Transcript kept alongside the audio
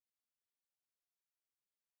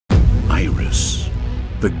Iris,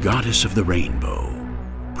 the goddess of the rainbow,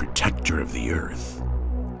 protector of the earth,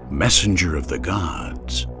 messenger of the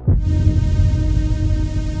gods,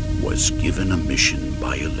 was given a mission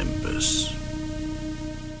by Olympus.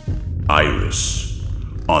 Iris,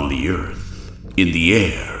 on the earth, in the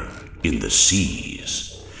air, in the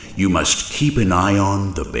seas, you must keep an eye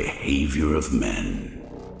on the behavior of men.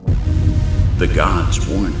 The gods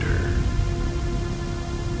warned her.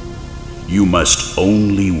 You must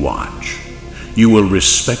only watch. You will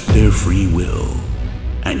respect their free will,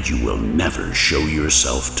 and you will never show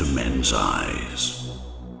yourself to men's eyes.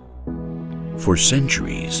 For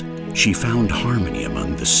centuries, she found harmony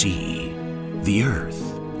among the sea, the earth,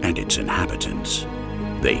 and its inhabitants.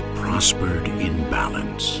 They prospered in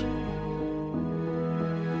balance.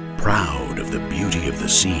 Proud of the beauty of the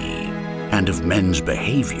sea and of men's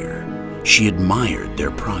behavior, she admired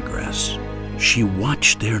their progress. She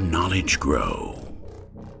watched their knowledge grow,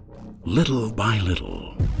 little by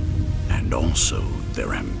little, and also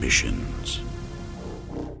their ambitions.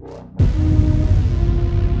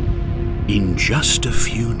 In just a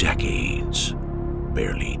few decades,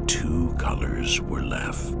 barely 2 colors were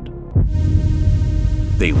left.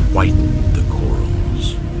 They whitened the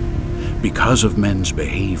corals. Because of men's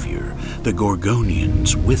behavior, the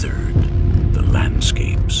Gorgonians withered. The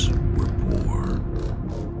landscapes were poor.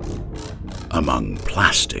 Among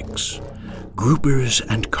plastics, groupers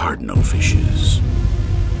and cardinal fishes,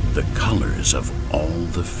 the colors of all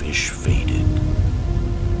the fish faded.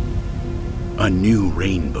 A new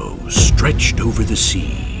rainbow stretched over the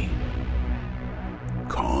sea,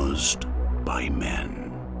 caused by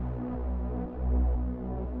men.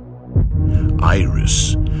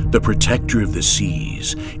 Iris, the protector of the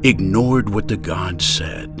seas, ignored what the gods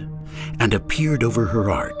said and appeared over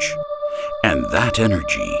her arch, and that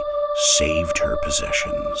energy saved her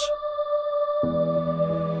possessions.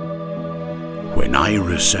 When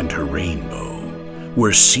Iris and her rainbow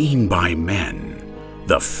were seen by men,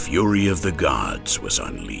 the fury of the gods was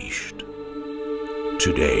unleashed.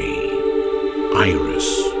 Today, Iris,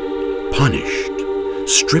 punished,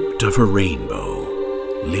 stripped of her rainbow,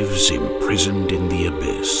 lives imprisoned in the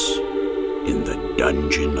abyss, in the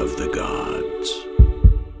dungeon of the gods.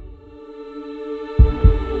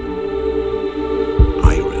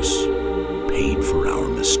 Iris paid for our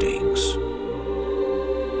mistakes.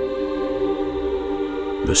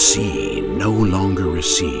 The sea no longer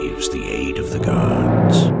receives the aid of the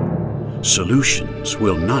gods. Solutions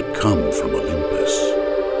will not come from Olympus.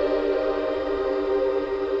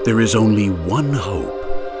 There is only one hope,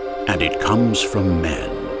 and it comes from men,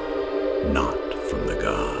 not from the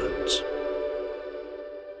gods.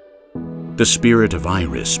 The spirit of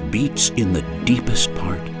Iris beats in the deepest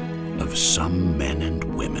part of some men and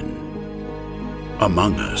women.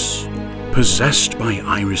 Among us, possessed by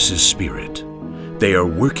Iris's spirit, they are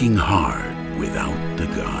working hard without the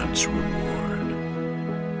gods' reward.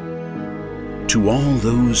 To all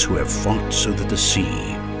those who have fought so that the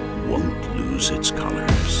sea won't lose its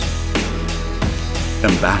colors,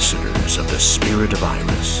 ambassadors of the spirit of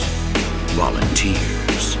Iris,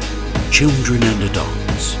 volunteers, children and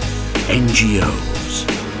adults, NGOs,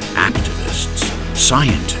 activists,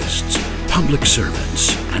 scientists, public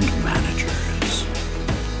servants, and managers.